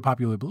 contrary to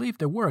popular belief,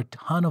 there were a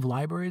ton of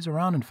libraries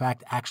around. In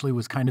fact, actually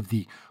was kind of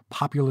the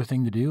popular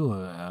thing to do.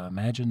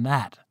 Imagine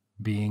that,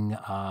 being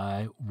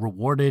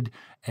rewarded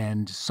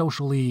and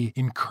socially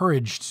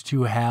encouraged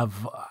to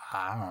have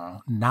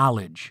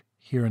knowledge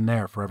here and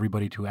there for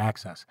everybody to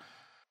access.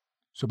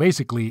 So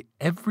basically,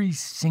 every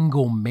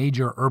single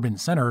major urban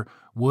center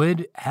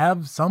would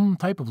have some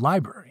type of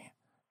library.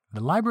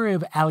 The Library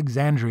of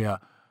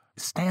Alexandria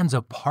stands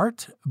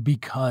apart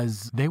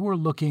because they were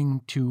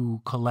looking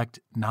to collect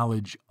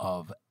knowledge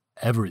of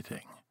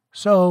everything.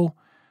 So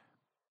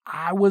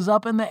I was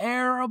up in the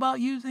air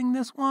about using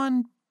this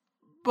one,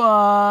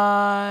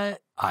 but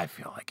I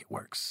feel like it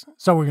works.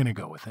 So we're going to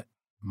go with it.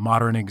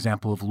 Modern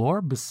example of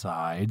lore,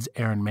 besides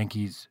Aaron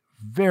Mahnke's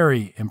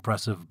very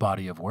impressive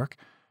body of work,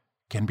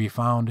 can be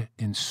found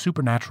in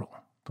Supernatural,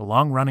 the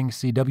long-running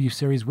CW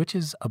series, which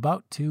is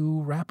about to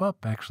wrap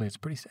up, actually. It's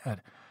pretty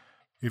sad.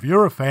 If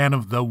you're a fan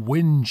of the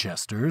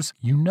Winchesters,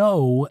 you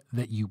know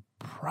that you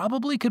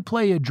probably could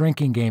play a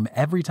drinking game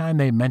every time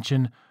they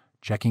mention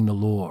checking the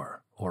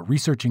lore or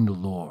researching the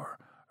lore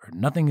or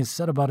nothing is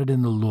said about it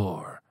in the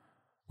lore.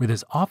 With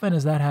as often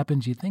as that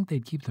happens, you'd think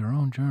they'd keep their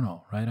own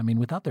journal, right? I mean,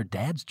 without their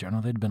dad's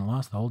journal, they'd have been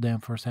lost the whole damn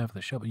first half of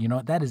the show. But you know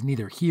what? That is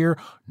neither here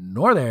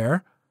nor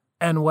there.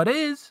 And what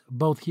is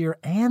both here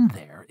and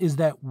there is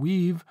that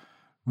we've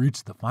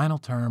reached the final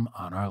term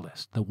on our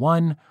list, the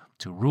one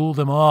to rule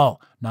them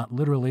all. Not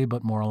literally,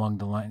 but more along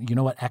the line. You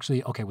know what?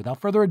 Actually, okay, without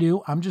further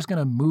ado, I'm just going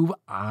to move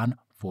on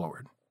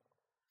forward.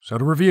 So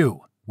to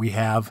review, we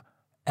have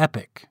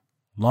epic,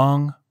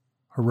 long,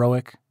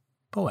 heroic,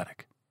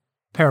 poetic.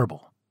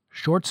 Parable,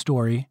 short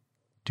story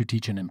to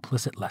teach an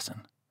implicit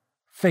lesson.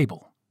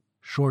 Fable,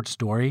 short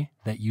story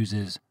that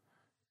uses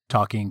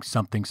talking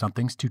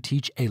somethings to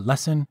teach a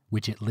lesson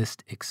which it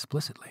lists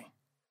explicitly.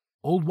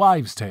 Old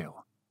wives'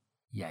 tale.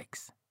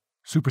 Yikes.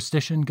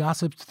 Superstition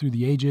gossiped through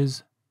the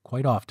ages,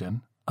 quite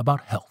often,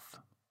 about health.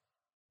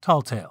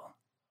 Tall tale.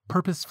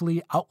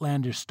 Purposefully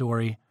outlandish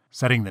story,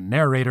 setting the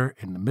narrator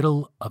in the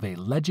middle of a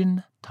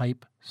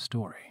legend-type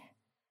story.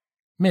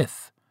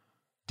 Myth.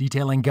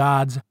 Detailing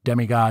gods,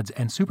 demigods,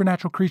 and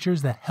supernatural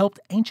creatures that helped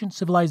ancient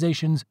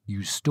civilizations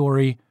use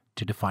story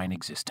to define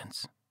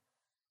existence.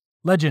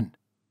 Legend.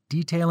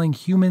 Detailing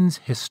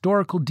humans'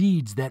 historical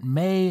deeds that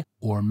may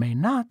or may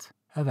not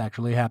have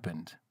actually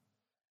happened.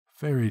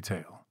 Fairy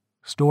tale.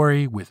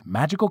 Story with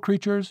magical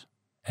creatures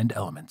and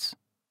elements.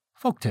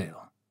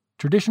 Folktale.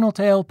 Traditional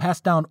tale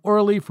passed down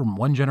orally from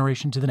one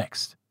generation to the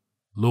next.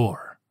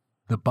 Lore.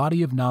 The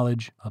body of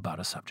knowledge about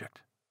a subject.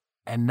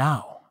 And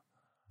now,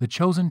 the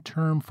chosen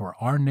term for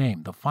our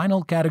name, the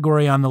final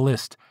category on the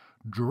list.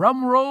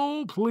 Drum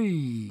roll,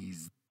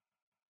 please.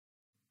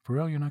 For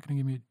real, you're not going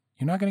to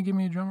give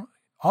me a drum roll?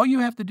 All you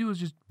have to do is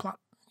just plop.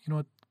 You know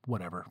what?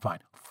 Whatever. Fine.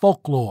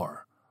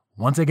 Folklore.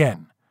 Once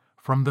again,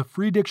 from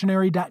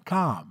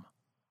thefreedictionary.com.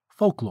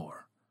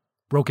 Folklore.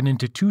 Broken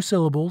into two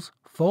syllables,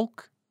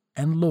 folk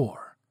and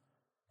lore.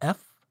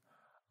 F,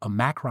 a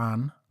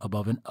macron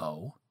above an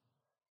O.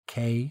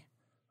 K,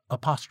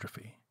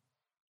 apostrophe.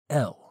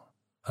 L,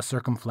 a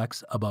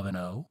circumflex above an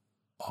O.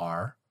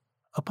 R,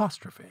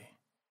 apostrophe.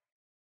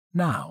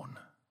 Noun.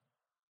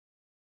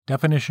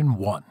 Definition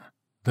 1.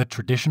 The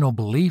traditional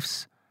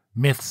beliefs,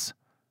 myths,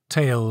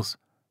 tales,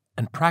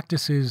 and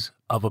practices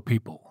of a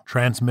people,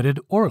 transmitted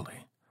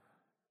orally.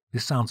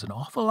 This sounds an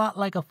awful lot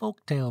like a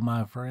folk tale,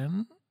 my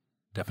friend.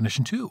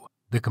 Definition 2.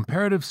 The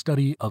comparative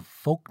study of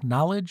folk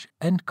knowledge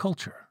and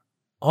culture,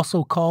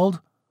 also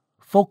called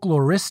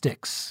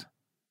folkloristics.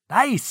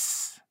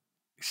 Nice!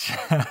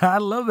 I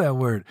love that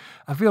word.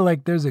 I feel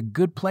like there's a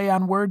good play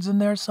on words in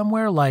there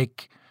somewhere,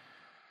 like,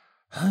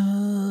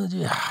 I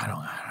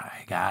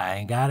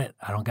ain't got it.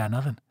 I don't got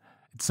nothing.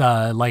 It's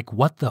like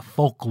What the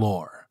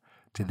Folklore.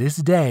 To this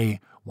day,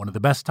 one of the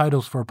best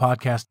titles for a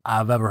podcast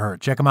I've ever heard.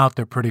 Check them out.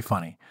 They're pretty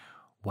funny.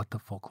 What the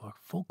Folklore.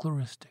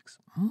 Folkloristics.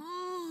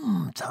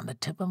 It's on the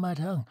tip of my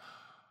tongue.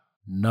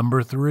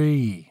 Number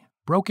 3.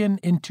 Broken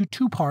into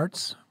two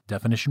parts.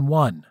 Definition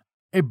 1.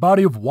 a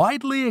body of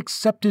widely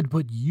accepted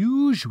but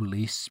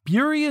usually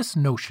spurious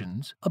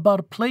notions about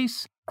a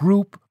place,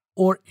 group,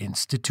 or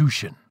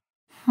institution.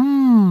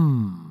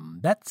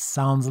 That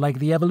sounds like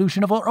the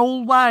evolution of our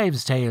old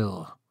wives'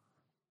 tale.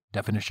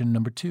 Definition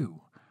number 2.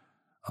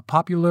 A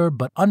popular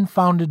but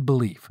unfounded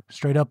belief.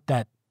 Straight up,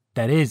 that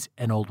is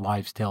an old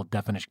wives' tale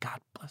definition. God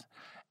bless.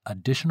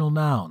 Additional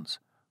nouns.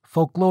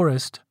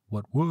 Folklorist.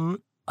 What?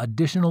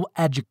 Additional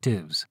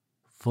adjectives.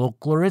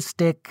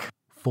 Folkloristic,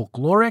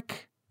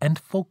 folkloric, and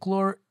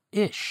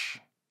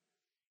folklore-ish.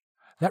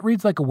 That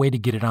reads like a way to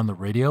get it on the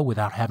radio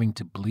without having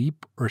to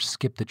bleep or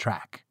skip the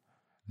track.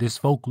 This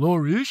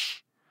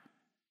folklore-ish.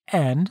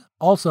 And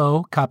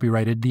also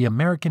copyrighted the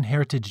American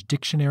Heritage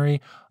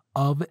Dictionary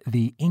of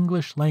the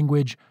English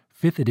Language,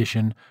 5th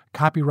edition.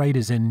 Copyright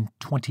is in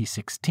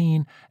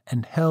 2016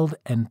 and held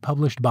and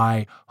published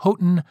by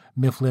Houghton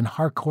Mifflin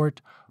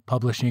Harcourt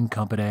Publishing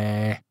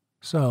Company.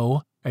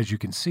 So, as you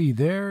can see,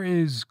 there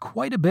is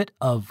quite a bit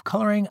of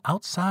coloring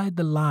outside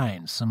the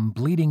lines, some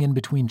bleeding in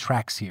between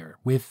tracks here,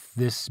 with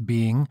this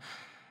being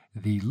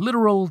the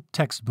literal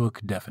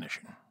textbook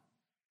definition.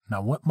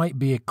 Now, what might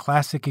be a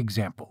classic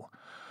example?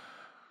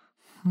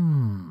 You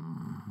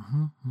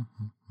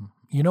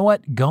know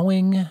what?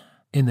 Going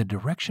in the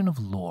direction of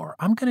lore,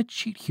 I'm going to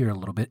cheat here a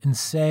little bit and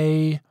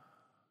say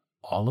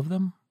all of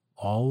them,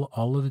 all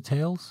of the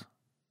tales.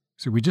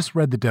 So we just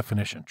read the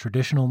definition.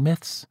 Traditional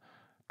myths,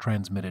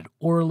 transmitted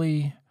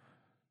orally,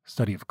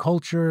 study of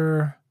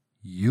culture,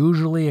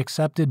 usually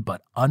accepted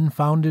but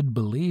unfounded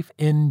belief.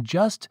 In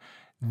just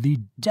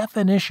the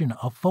definition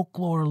of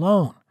folklore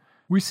alone,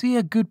 we see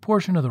a good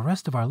portion of the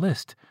rest of our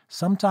list,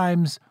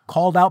 sometimes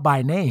called out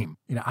by name.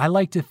 I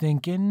like to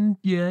think, and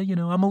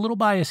I'm a little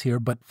biased here,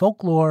 but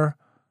folklore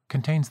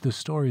contains the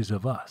stories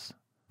of us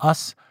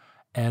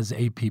as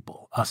a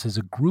people, us as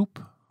a group,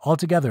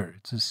 altogether.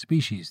 It's a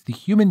species, the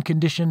human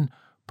condition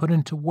put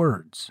into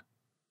words.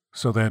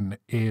 So then,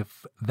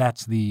 if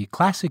that's the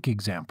classic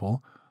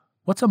example,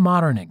 what's a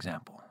modern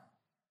example?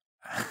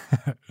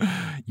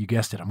 You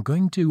guessed it. I'm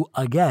going to,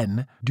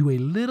 again, do a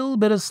little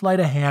bit of sleight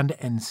of hand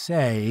and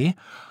say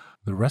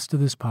the rest of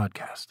this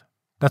podcast.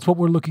 That's what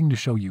we're looking to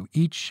show you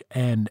each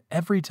and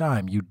every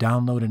time you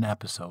download an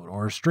episode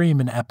or stream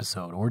an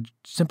episode or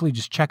simply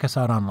just check us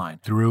out online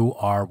through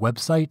our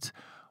website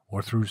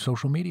or through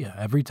social media.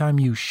 Every time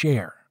you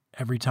share,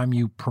 every time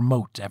you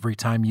promote, every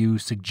time you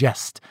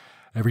suggest,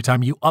 every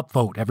time you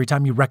upvote, every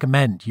time you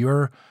recommend,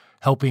 you're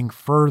helping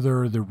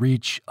further the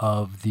reach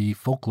of the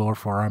folklore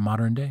for our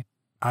modern day.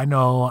 I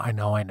know.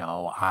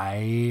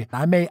 I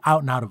may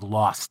out and out have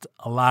lost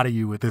a lot of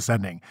you with this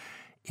ending.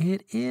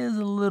 It is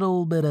a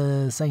little bit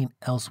of Saint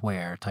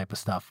Elsewhere type of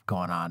stuff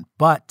going on,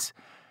 but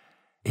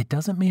it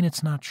doesn't mean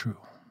it's not true.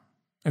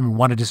 And we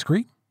want to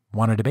disagree,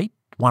 want to debate,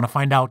 want to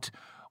find out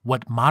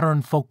what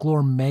modern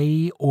folklore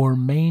may or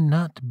may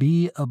not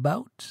be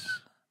about?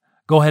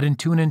 Go ahead and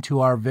tune into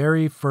our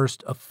very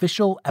first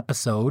official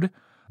episode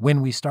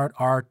when we start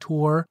our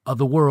tour of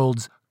the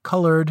world's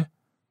colored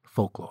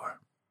folklore.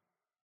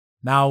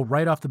 Now,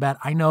 right off the bat,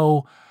 I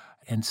know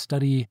and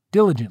study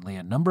diligently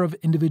a number of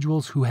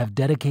individuals who have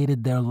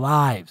dedicated their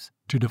lives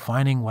to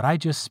defining what I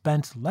just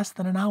spent less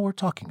than an hour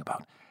talking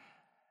about.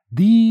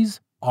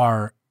 These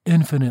are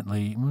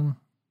infinitely,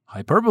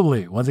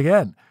 hyperbole, once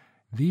again,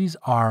 these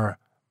are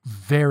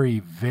very,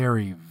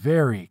 very,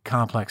 very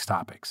complex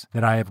topics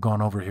that I have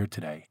gone over here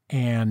today.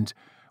 And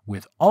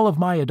with all of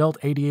my adult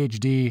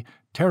ADHD,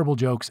 terrible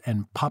jokes,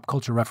 and pop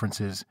culture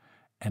references,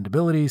 and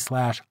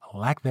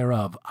ability/lack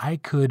thereof, I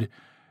could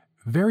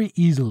very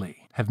easily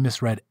have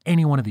misread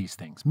any one of these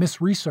things,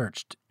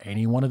 misresearched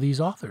any one of these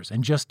authors,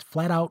 and just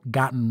flat out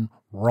gotten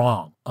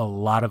wrong a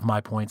lot of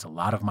my points, a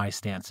lot of my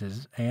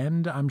stances,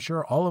 and I'm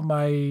sure all of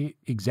my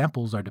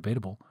examples are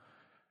debatable.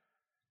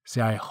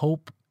 See, I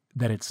hope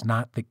that it's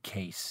not the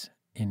case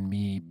in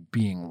me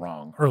being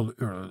wrong or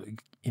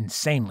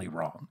insanely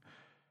wrong.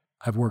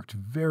 I've worked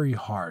very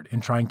hard in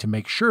trying to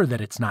make sure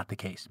that it's not the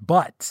case.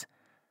 But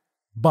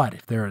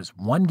if there is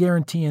one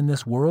guarantee in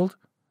this world,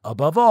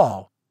 above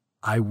all,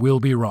 I will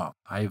be wrong.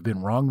 I have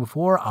been wrong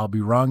before. I'll be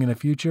wrong in the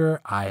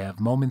future. I have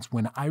moments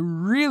when I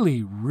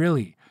really,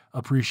 really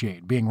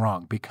appreciate being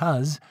wrong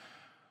because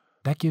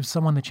that gives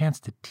someone the chance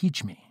to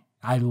teach me.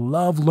 I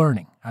love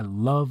learning. I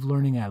love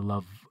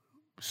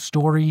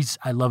stories.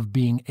 I love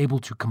being able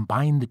to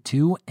combine the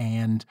two.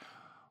 And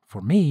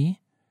for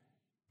me,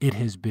 it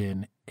has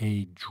been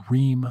a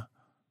dream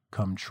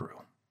come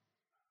true.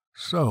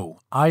 So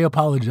I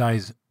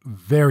apologize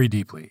very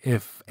deeply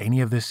if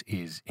any of this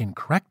is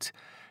incorrect.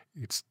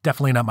 It's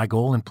definitely not my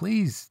goal, and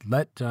please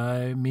let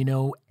me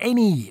know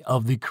any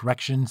of the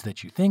corrections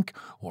that you think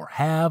or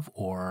have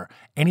or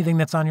anything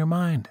that's on your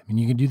mind. I mean,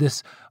 you can do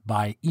this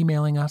by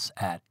emailing us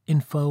at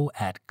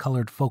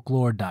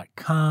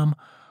info@coloredfolklore.com.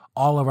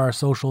 All of our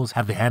socials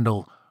have the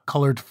handle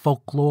Colored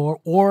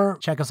Folklore, or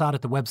check us out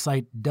at the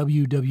website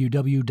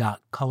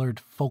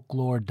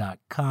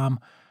www.coloredfolklore.com.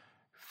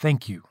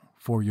 Thank you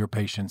for your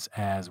patience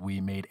as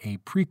we made a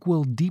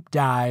prequel deep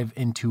dive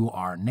into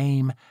our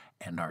name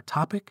and our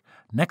topic.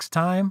 Next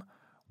time,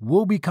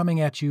 we'll be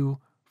coming at you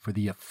for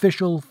the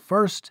official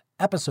first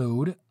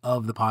episode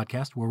of the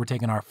podcast, where we're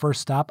taking our first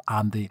stop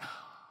on the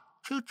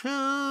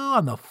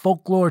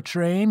folklore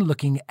train,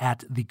 looking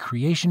at the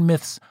creation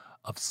myths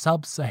of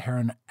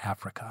sub-Saharan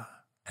Africa.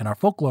 And our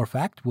folklore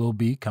fact will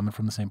be coming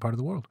from the same part of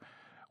the world.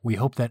 We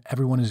hope that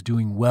everyone is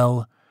doing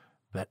well,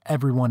 that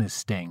everyone is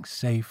staying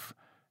safe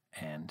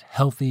and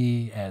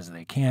healthy as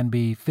they can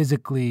be,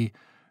 physically,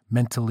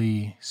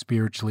 mentally,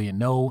 spiritually, and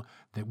know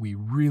that we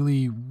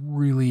really,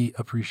 really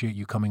appreciate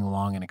you coming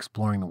along and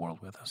exploring the world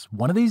with us.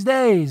 One of these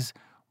days,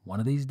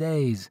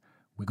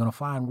 we're going to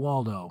find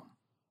Waldo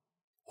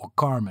or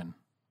Carmen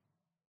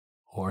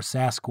or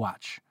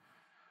Sasquatch,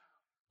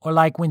 or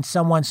like when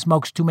someone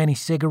smokes too many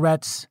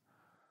cigarettes,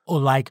 or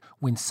like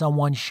when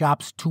someone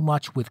shops too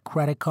much with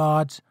credit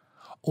cards,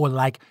 or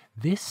like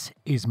this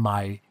is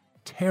my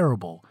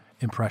terrible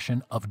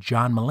impression of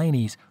John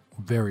Mulaney's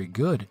very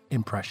good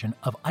impression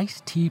of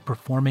Ice-T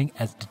performing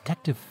as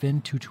Detective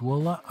Finn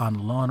Tutuola on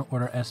Law &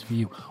 Order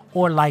SVU,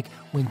 or like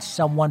when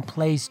someone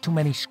plays too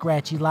many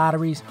scratchy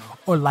lotteries,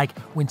 or like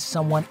when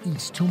someone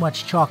eats too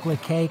much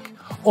chocolate cake,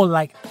 or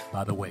like,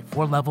 by the way,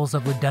 4 levels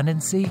of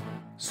redundancy,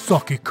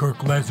 suck it,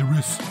 Kirk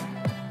Lazarus.